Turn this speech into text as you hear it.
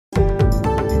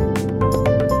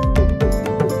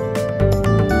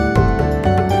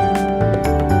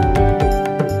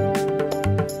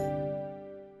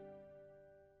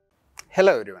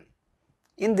Hello everyone.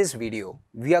 In this video,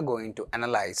 we are going to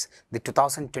analyze the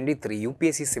 2023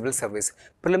 UPSC Civil Service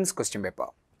Prelims question paper.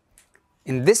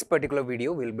 In this particular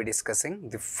video, we will be discussing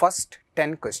the first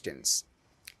 10 questions.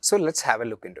 So let's have a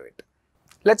look into it.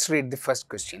 Let's read the first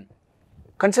question.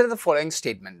 Consider the following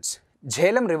statements.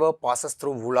 Jhelum River passes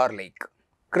through Vular Lake.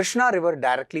 Krishna River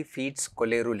directly feeds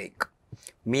Kolleru Lake.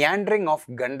 Meandering of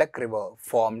Gandak River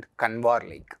formed Kanwar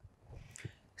Lake.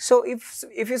 So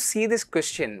if you see this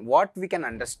question, what we can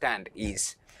understand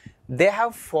is they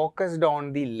have focused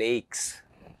on the lakes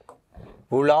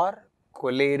Vular,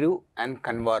 Kolleru and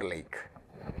Kanwar Lake.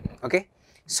 Okay.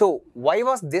 So why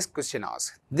was this question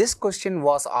asked? This question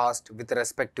was asked with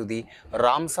respect to the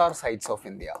Ramsar sites of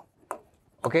India.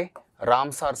 Okay.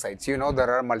 Ramsar sites. You know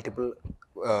there are multiple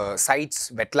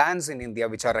sites, wetlands in India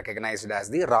which are recognized as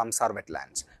the Ramsar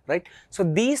wetlands. Right. So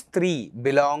these three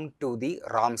belong to the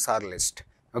Ramsar list.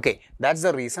 Okay, that's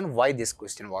the reason why this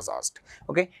question was asked.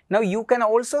 Okay, now you can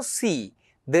also see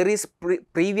there is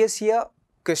previous year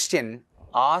question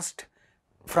asked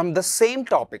from the same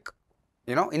topic.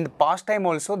 You know, in the past time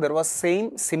also there was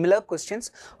similar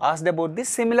questions asked about the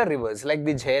similar rivers like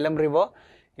the Jhelum River,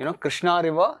 you know, Krishna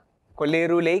River,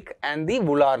 Kolleru Lake and the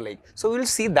Vular Lake. So we will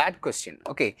see that question.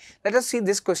 Okay, let us see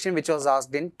this question which was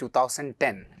asked in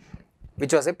 2010,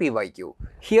 which was a PYQ.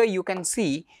 Here you can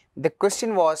see the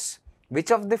question was, which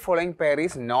of the following pair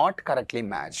is not correctly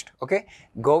matched? Okay,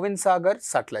 Govind Sagar,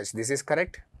 Sutlej, this is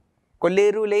correct.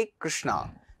 Kolleru Lake,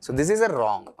 Krishna. So this is a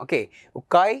wrong. Okay,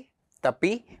 Ukai,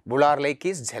 Tapi, Vular Lake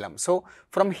is Jhelum. So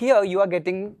from here you are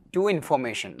getting two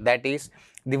information, that is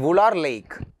the Vular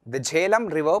Lake, the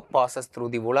Jhelum River passes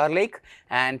through the Vular Lake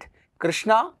and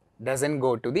Krishna doesn't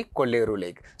go to the Kolleru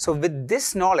Lake. So with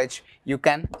this knowledge you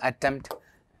can attempt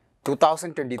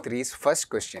 2023's first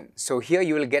question. So here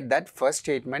you will get that first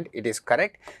statement, it is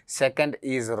correct, second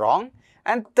is wrong,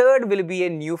 and third will be a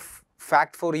new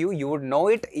fact for you. You would know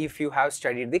it if you have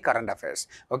studied the current affairs.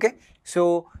 Okay,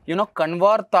 so you know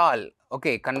Kanwar Tal.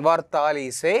 Okay, Kanwar Tal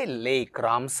is a lake,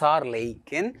 Ramsar Lake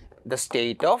in the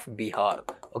state of Bihar.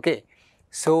 Okay,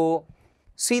 so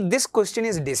see this question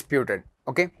is disputed.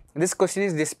 Okay, this question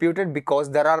is disputed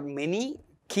because there are many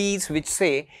keys which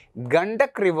say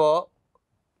Gandak River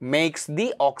makes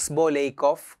the Oxbow Lake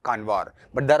of Kanwar,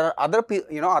 but there are other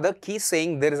other keys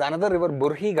saying there is another river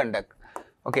Burhi Gandak.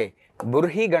 Okay,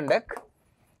 Burhi Gandak,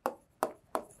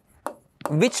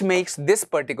 which makes this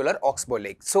particular Oxbow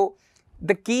Lake. So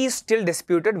the key is still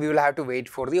disputed. We will have to wait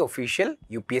for the official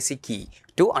UPSC key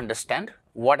to understand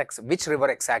which river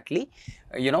exactly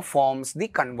forms the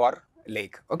Kanwar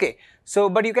Lake. Okay, so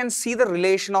but you can see the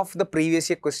relation of the previous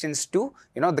year questions to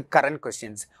the current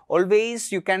questions.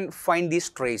 Always you can find these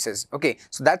traces. Okay,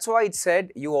 so that's why it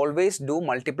said you always do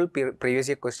multiple previous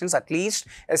year questions, at least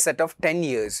a set of 10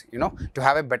 years, to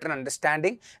have a better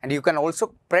understanding, and you can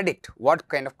also predict what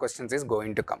kind of questions is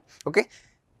going to come. Okay,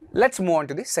 let's move on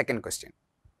to the second question.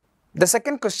 The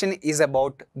second question is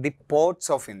about the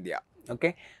ports of India.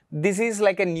 Okay, this is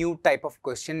like a new type of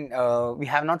question. We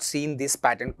have not seen these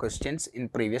pattern questions in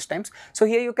previous times. So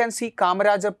here you can see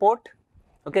Kamarajar Port.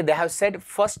 Okay, they have said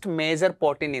first major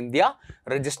port in India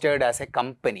registered as a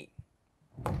company.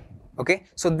 Okay,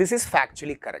 so this is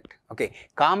factually correct. Okay,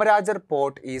 Kamarajar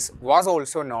Port was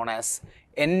also known as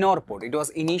Ennore Port. It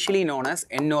was initially known as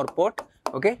Ennore Port.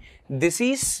 Okay, this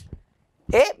is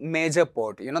a major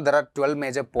port. There are 12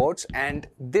 major ports, and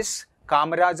this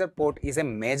Kamarajar Port is a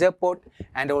major port,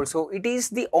 and also it is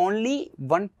the only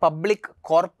one public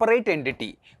corporate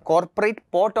entity, corporate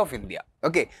port of India.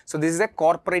 Okay, so this is a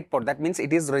corporate port. That means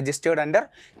it is registered under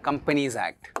Companies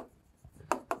Act.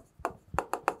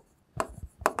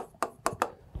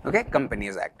 Okay,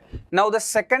 Companies Act. Now the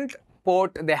second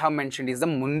port they have mentioned is the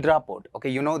Mundra Port.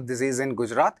 Okay, this is in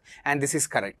Gujarat, and this is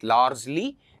correct.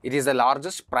 Largely, it is the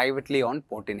largest privately owned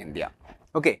port in India.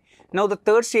 Okay, now the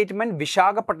third statement,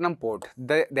 Visakhapatnam Port,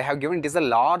 they have given it is the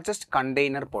largest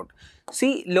container port.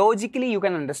 See, logically you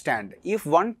can understand, if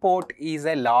one port is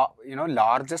a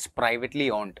largest privately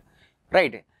owned,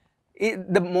 right,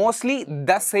 mostly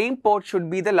the same port should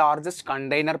be the largest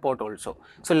container port also.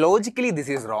 So logically this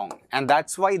is wrong, and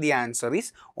that's why the answer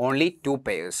is only two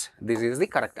pairs. This is the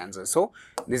correct answer. So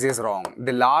this is wrong.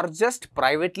 The largest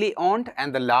privately owned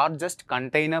and the largest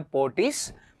container port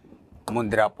is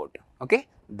Mundra Port. Okay,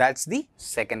 that's the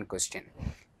second question.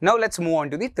 Now let's move on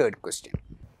to the third question.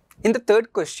 In the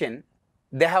third question,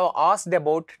 they have asked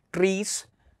about trees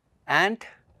and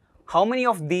how many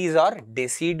of these are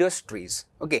deciduous trees.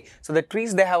 Okay, so the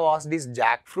trees they have asked is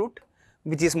jackfruit,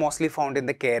 which is mostly found in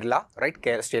the Kerala, right?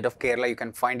 State of Kerala, you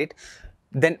can find it.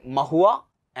 Then Mahua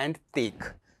and Teak.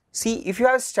 See, if you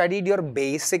have studied your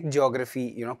basic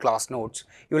geography, class notes,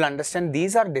 you will understand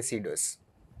these are deciduous,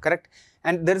 correct?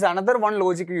 And there is another one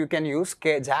logic you can use.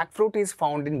 Jackfruit is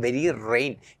found in very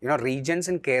rain, regions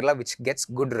in Kerala which gets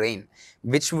good rain,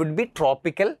 which would be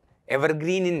tropical,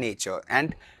 evergreen in nature,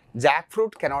 and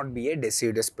jackfruit cannot be a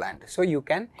deciduous plant. So you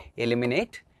can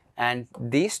eliminate, and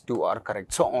these two are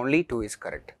correct. So only 2 is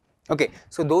correct. Okay,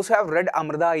 so those who have read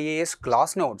Amrita IAS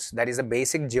class notes, that is the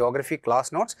basic geography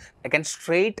class notes, I can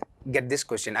straight get this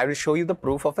question. I will show you the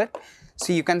proof of it.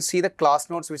 See, you can see the class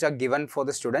notes which are given for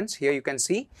the students. Here you can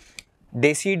see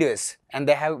deciduous, and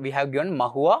we have given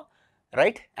mahua,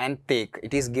 right, and teak.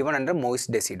 It is given under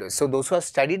moist deciduous. So those who have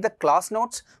studied the class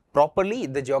notes properly,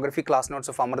 the geography class notes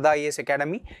of Amrita IAS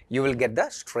Academy, you will get the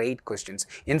straight questions.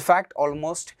 In fact,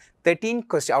 almost 13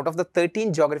 questions out of the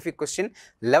 13 geography question,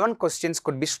 11 questions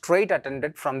could be straight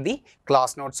attended from the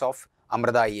class notes of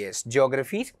Amrita IAS,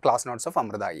 geography class notes of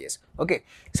Amrita IAS. Okay,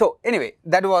 so anyway,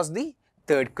 that was the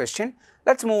third question.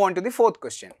 Let's move on to the fourth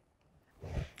question.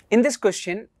 In this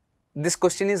question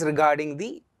is regarding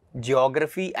the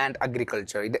geography and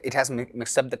agriculture. It has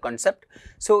mixed up the concept.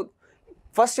 So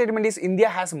first statement is India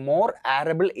has more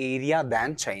arable area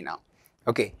than China.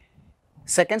 Okay.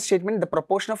 Second statement, the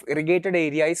proportion of irrigated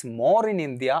area is more in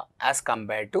India as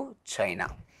compared to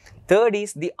China. Third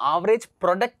is the average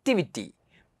productivity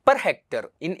per hectare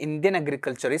in Indian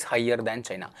agriculture is higher than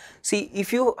China. See,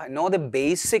 if you know the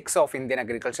basics of Indian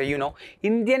agriculture,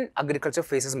 Indian agriculture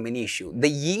faces many issues. The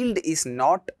yield is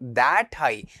not that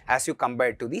high as you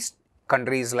compare to these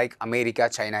countries like America,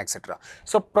 China, etc.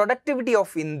 So productivity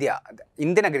of Indian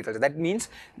agriculture, that means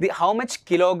how much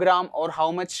kilogram or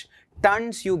how much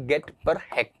tons you get per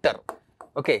hectare,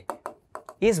 okay,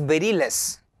 is very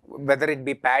less, whether it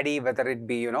be paddy, whether it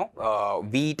be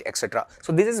wheat, etc.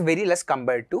 So this is very less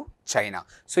compared to China.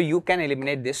 So you can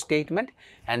eliminate this statement,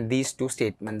 and these two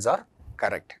statements are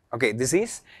correct. Okay, this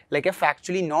is like a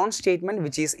factually non-statement,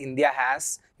 which is India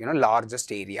has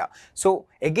largest area. So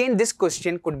again, this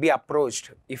question could be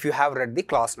approached if you have read the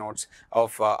class notes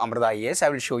of Amrita IAS. I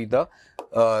will show you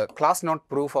the class note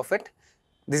proof of it.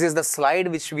 This is the slide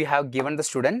which we have given the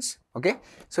students. Okay,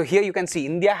 so here you can see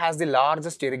India has the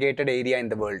largest irrigated area in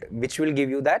the world, which will give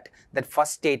you that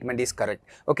first statement is correct.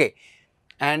 Okay,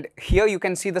 and here you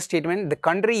can see the statement, the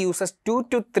country uses 2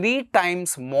 to 3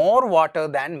 times more water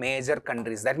than major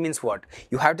countries. That means what?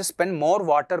 You have to spend more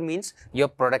water, means your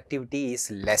productivity is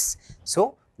less.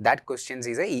 So that question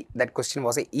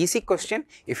was a easy question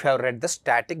if you have read the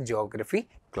static geography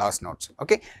class notes.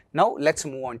 Okay, now let's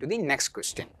move on to the next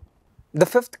question. The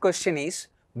fifth question is,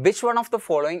 which one of the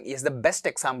following is the best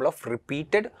example of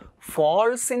repeated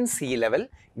falls in sea level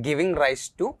giving rise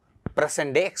to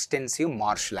present day extensive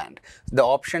marshland? The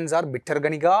options are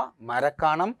Bittarganiga,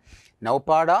 Marakanam,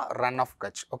 Naupada, Run of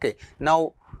Kutch. Okay,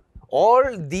 now all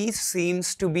these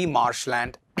seems to be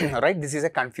marshland, right? This is a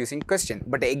confusing question.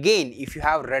 But again, if you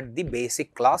have read the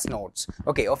basic class notes,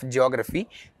 okay, of geography,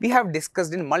 we have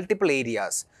discussed in multiple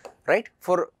areas, right?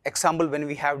 For example, when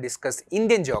we have discussed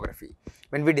Indian geography,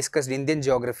 we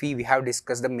have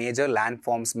discussed the major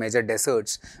landforms, major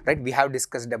deserts, right? We have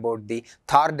discussed about the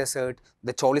Thar Desert,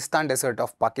 the Cholistan Desert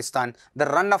of Pakistan, the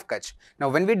Run of Kutch. Now,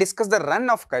 when we discussed the Run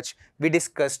of Kutch, we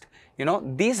discussed,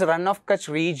 this Run of Kutch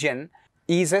region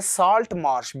is a salt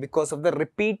marsh because of the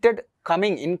repeated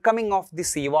incoming of the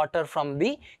seawater from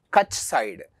the Kutch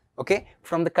side. Okay,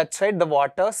 from the Kutch side,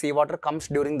 the seawater comes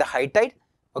during the high tide.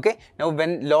 Okay, now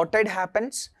when low tide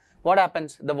happens, what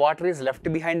happens? The water is left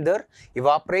behind there,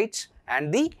 evaporates,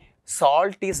 and the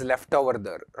salt is left over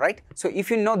there, right? So if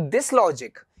you know this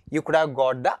logic, you could have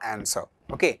got the answer.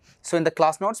 Okay, so in the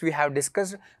class notes, we have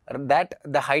discussed that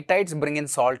the high tides bring in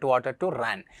salt water to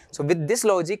run. So with this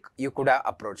logic, you could have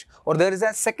approached. Or there is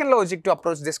a second logic to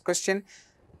approach this question.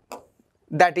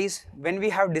 That is, when we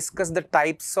have discussed the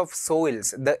types of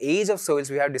soils, the age of soils,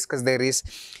 we have discussed there is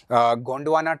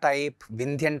Gondwana type,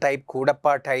 Vindhyan type,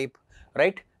 Kodappa type,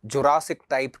 right? Jurassic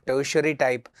type, tertiary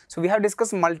type. So we have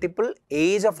discussed multiple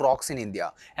age of rocks in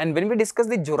India. And when we discuss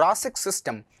the Jurassic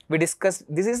system, we discussed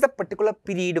this is the particular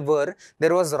period where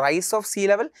there was rise of sea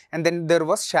level and then there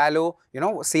was shallow,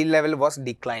 sea level was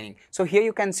declining. So here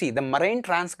you can see the marine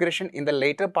transgression in the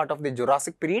later part of the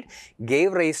Jurassic period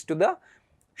gave rise to the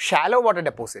shallow water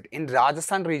deposit in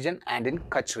Rajasthan region and in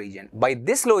Kutch region. By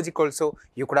this logic also,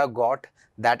 you could have got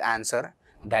that answer,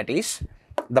 that is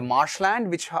the marshland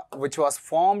which was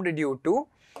formed due to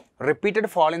repeated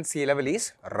fall in sea level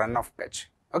is Run of Kutch.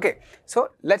 Okay, so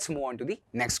let's move on to the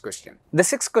next question. The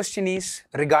sixth question is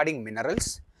regarding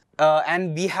minerals.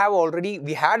 and we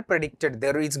had predicted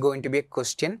there is going to be a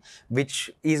question which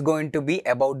is going to be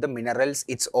about the minerals,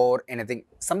 its or anything,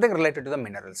 something related to the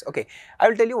minerals. Okay, I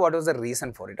will tell you what was the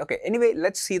reason for it. Okay, anyway,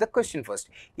 let's see the question first.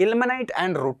 Ilmenite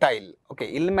and rutile.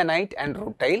 Okay, ilmenite and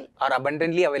rutile are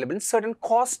abundantly available in certain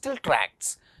coastal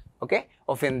tracts, okay,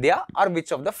 of India, or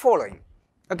which of the following?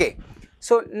 Okay,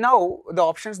 so now the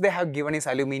options they have given is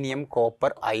aluminium,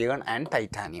 copper, iron and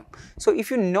titanium. So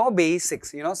if you know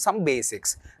basics, some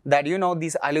basics that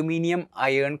these aluminium,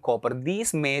 iron, copper,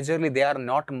 these majorly they are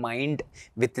not mined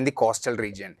within the coastal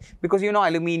region, because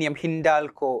aluminium,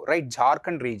 Hindalco, right,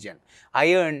 Jharkhand region,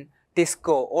 iron,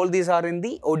 Tisco, all these are in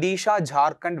the Odisha,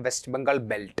 Jharkhand, West Bengal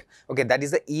belt. Okay, that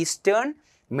is the eastern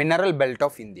mineral belt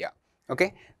of India.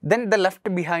 Okay, then the left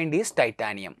behind is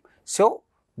titanium. So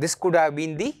this could have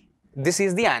been this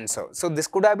is the answer. So this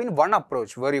could have been one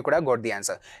approach where you could have got the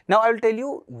answer. Now I will tell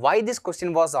you why this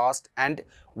question was asked and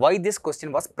why this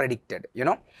question was predicted,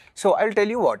 So I will tell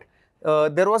you what,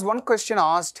 there was one question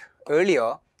asked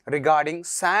earlier regarding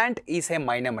sand is a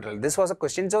minor mineral. This was a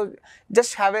question, so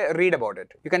just have a read about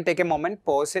it. You can take a moment,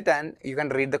 pause it and you can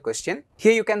read the question.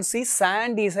 Here you can see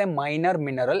sand is a minor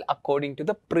mineral according to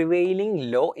the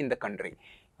prevailing law in the country.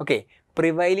 Okay,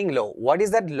 prevailing law. What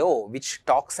is that law which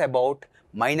talks about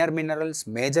minor minerals,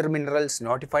 major minerals,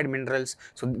 notified minerals?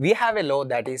 So we have a law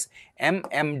that is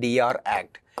MMDR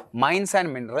Act, Mines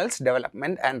and Minerals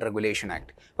Development and Regulation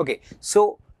Act. Okay,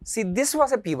 so see, this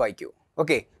was a PYQ.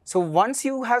 Okay, so once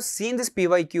you have seen this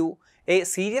PYQ, a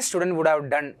serious student would have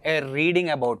done a reading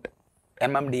about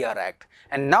MMDR Act.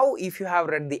 And now if you have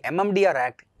read the MMDR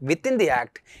Act, within the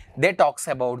Act, they talks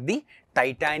about the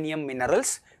titanium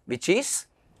minerals, which is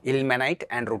ilmenite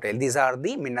and rutile. These are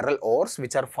the mineral ores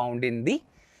which are found in the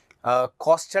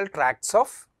coastal tracts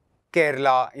of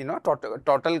Kerala,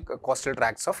 total coastal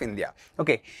tracts of India.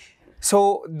 Okay.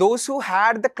 So those who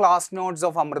had the class notes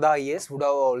of Amrita IAS would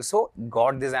have also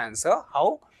got this answer.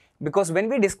 How? Because when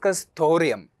we discuss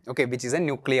thorium, okay, which is a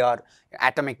nuclear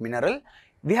atomic mineral,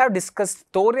 we have discussed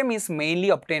thorium is mainly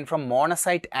obtained from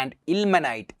monazite and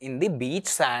ilmenite in the beach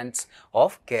sands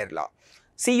of Kerala.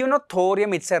 See,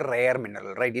 thorium, it's a rare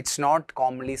mineral, right? It's not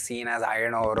commonly seen as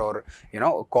iron ore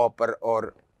or, copper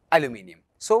or aluminium.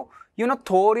 So,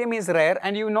 thorium is rare,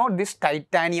 and this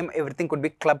titanium, everything could be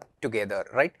clubbed together,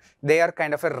 right? They are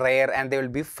kind of a rare and they will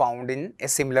be found in a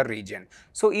similar region.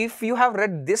 So, if you have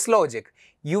read this logic,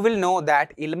 you will know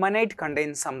that ilmenite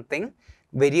contains something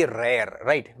very rare,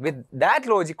 right? With that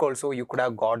logic also, you could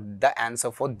have got the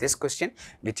answer for this question,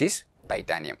 which is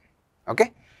titanium.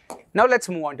 Okay. Now let's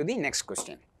move on to the next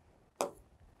question.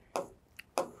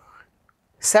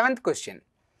 7th question.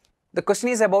 The question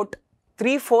is about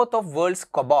 3/4 of world's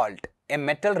cobalt, a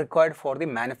metal required for the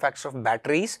manufacture of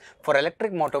batteries for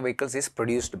electric motor vehicles, is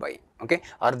produced by, okay,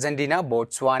 Argentina,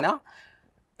 Botswana,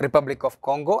 Republic of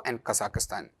Congo and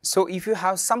Kazakhstan. So if you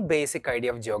have some basic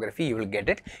idea of geography, you will get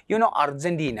it.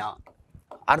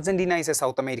 Argentina is a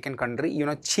South American country.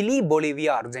 Chile,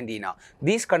 Bolivia, Argentina.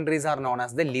 These countries are known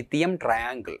as the lithium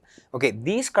triangle. Okay,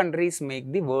 these countries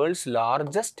make the world's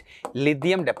largest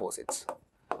lithium deposits.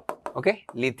 Okay,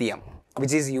 lithium,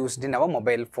 which is used in our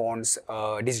mobile phones,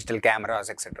 digital cameras,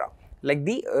 etc. Like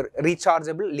the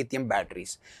rechargeable lithium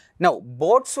batteries. Now,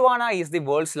 Botswana is the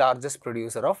world's largest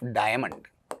producer of diamond.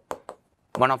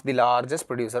 One of the largest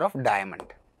producer of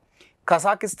diamond.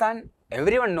 Kazakhstan,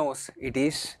 everyone knows it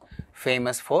is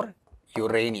famous for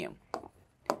uranium.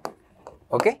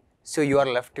 Okay, so you are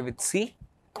left with C,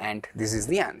 and this is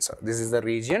the answer. This is the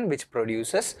region which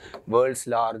produces world's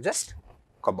largest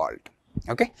cobalt.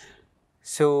 Okay,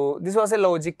 so this was a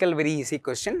logical, very easy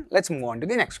question. Let's move on to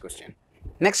the next question.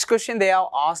 Next question, they have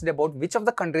asked about which of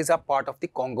the countries are part of the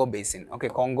Congo basin. Okay,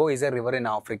 Congo is a river in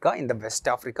Africa, in the West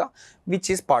Africa, which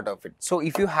is part of it. So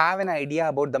if you have an idea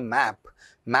about the map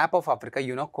of Africa,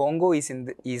 Congo is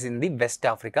in the West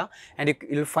Africa, and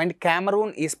you'll find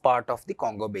Cameroon is part of the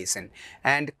Congo basin,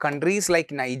 and countries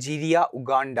like Nigeria,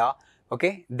 Uganda,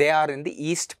 okay, they are in the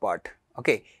east part.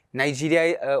 Okay,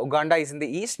 Uganda is in the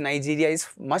east, Nigeria is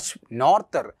much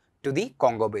norther to the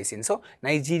Congo basin. So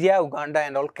Nigeria, Uganda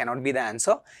and all cannot be the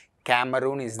answer.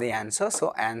 Cameroon is the answer.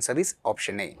 So answer is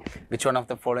option A. Which one of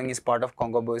the following is part of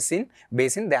Congo basin?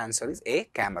 The answer is A,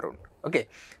 Cameroon. Okay,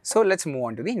 so let's move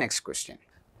on to the next question.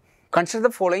 Consider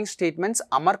the following statements.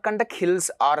 Amarkandak hills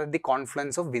are at the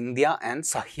confluence of Vindhya and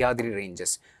Sahyadri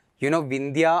ranges.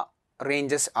 Vindhya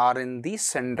ranges are in the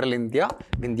central India,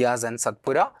 Vindhyas and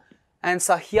Satpura. And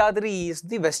Sahyadri is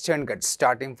the western Ghats,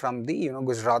 starting from the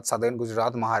Gujarat, southern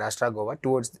Gujarat, Maharashtra, Goa,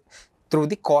 through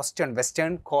the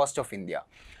western coast of India.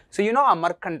 So you know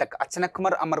Amarkantak,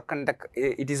 Achanakmar Amarkantak,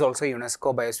 it is also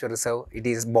UNESCO Biosphere Reserve. It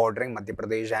is bordering Madhya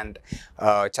Pradesh and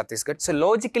Chhattisgarh. So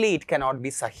logically it cannot be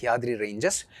Sahyadri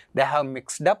ranges. They have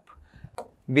mixed up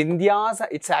Vindhyas,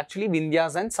 it's actually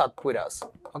Vindhyas and Satpuras.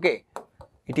 Okay,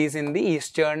 it is in the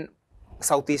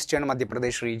southeastern Madhya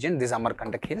Pradesh region, these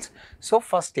Amarkantak hills. So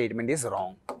first statement is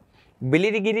wrong.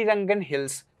 Bilirigiri Rangan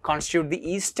hills constitute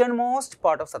the easternmost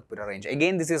part of Satpura range.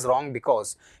 Again, this is wrong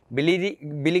because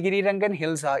Bilirigiri Rangan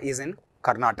hills is in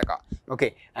Karnataka.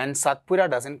 Okay, and Satpura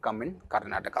doesn't come in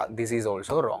Karnataka. This is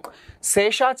also wrong.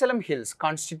 Seshachalam hills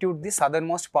constitute the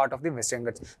southernmost part of the Western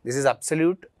Ghats. This is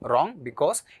absolute wrong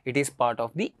because it is part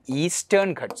of the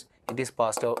Eastern Ghats. It is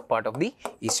part of the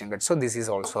Eastern Ghats. So this is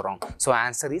also wrong. So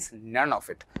answer is none of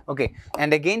it. Okay,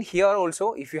 and again here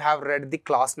also, if you have read the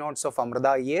class notes of Amrita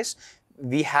IAS,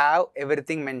 we have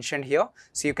everything mentioned here.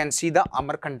 So you can see the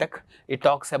Amarkantak. It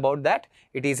talks about that.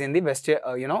 It is in the west.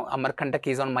 Amarkantak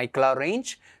is on Maikala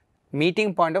range,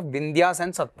 meeting point of Vindhyas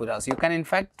and Satpuras. You can in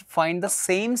fact find the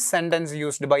same sentence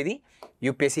used by the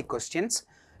UPSC questions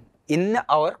in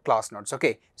our class notes.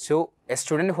 Okay, so a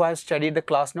student who has studied the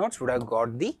class notes would have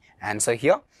got the answer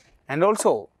here. And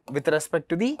also with respect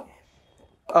to the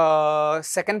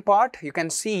second part, you can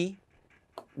see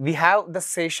we have the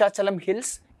Seshachalam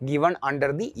hills given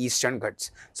under the Eastern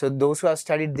Ghats. So those who have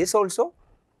studied this also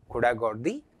could have got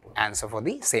the answer for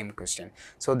the same question.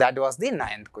 So that was the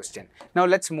 9th question. Now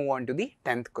let's move on to the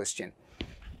 10th question.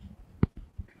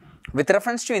 With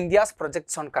reference to India's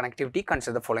projects on connectivity,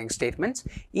 consider the following statements.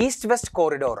 East-West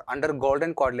corridor under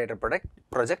Golden Quadrilateral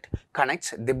project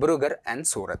connects Dibrugarh and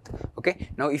Surat. Okay.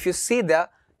 Now if you see the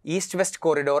East-West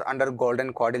corridor under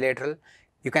Golden Quadrilateral,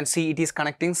 you can see it is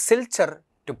connecting Silchar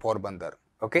to Porbandar.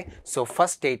 Okay, so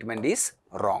first statement is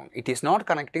wrong. It is not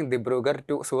connecting Dibrugarh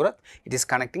to Surat. It is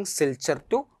connecting Silchar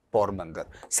to Porbandar.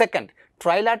 Second,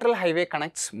 trilateral highway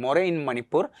connects More in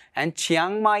Manipur and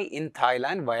Chiang Mai in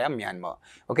Thailand via Myanmar.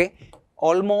 Okay,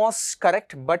 almost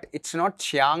correct, but it's not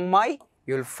Chiang Mai.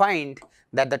 You will find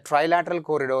that the trilateral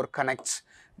corridor connects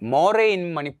More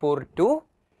in Manipur to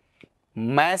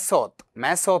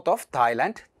Masoth of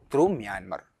Thailand through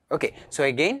Myanmar. Okay, so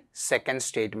again, second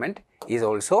statement is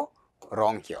also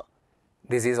wrong here.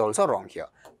 This is also wrong here.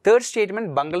 Third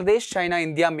statement, Bangladesh, China,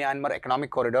 India, Myanmar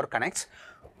economic corridor connects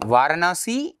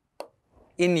Varanasi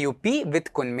in UP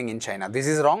with Kunming in China. This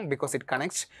is wrong because it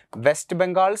connects West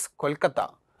Bengal's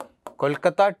Kolkata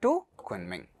to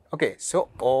Kunming. Okay, so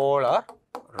all are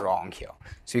wrong here.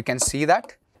 So you can see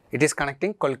that it is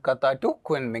connecting Kolkata to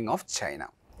Kunming of China.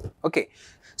 Okay,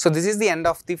 so this is the end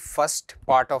of the first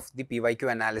part of the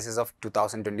PYQ analysis of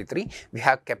 2023. We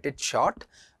have kept it short.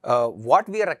 What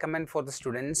we recommend for the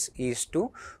students is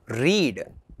to read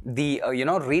the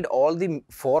read all the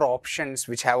 4 options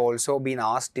which have also been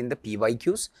asked in the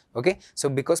PYQs. Okay, so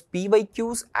because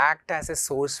PYQs act as a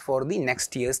source for the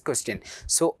next year's question,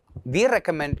 so we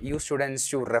recommend you students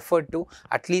to refer to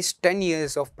at least 10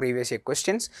 years of previous year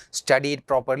questions, study it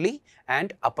properly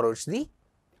and approach the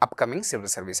upcoming civil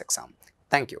service exam.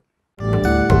 Thank you.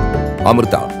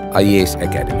 Amrita IAS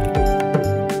Academy.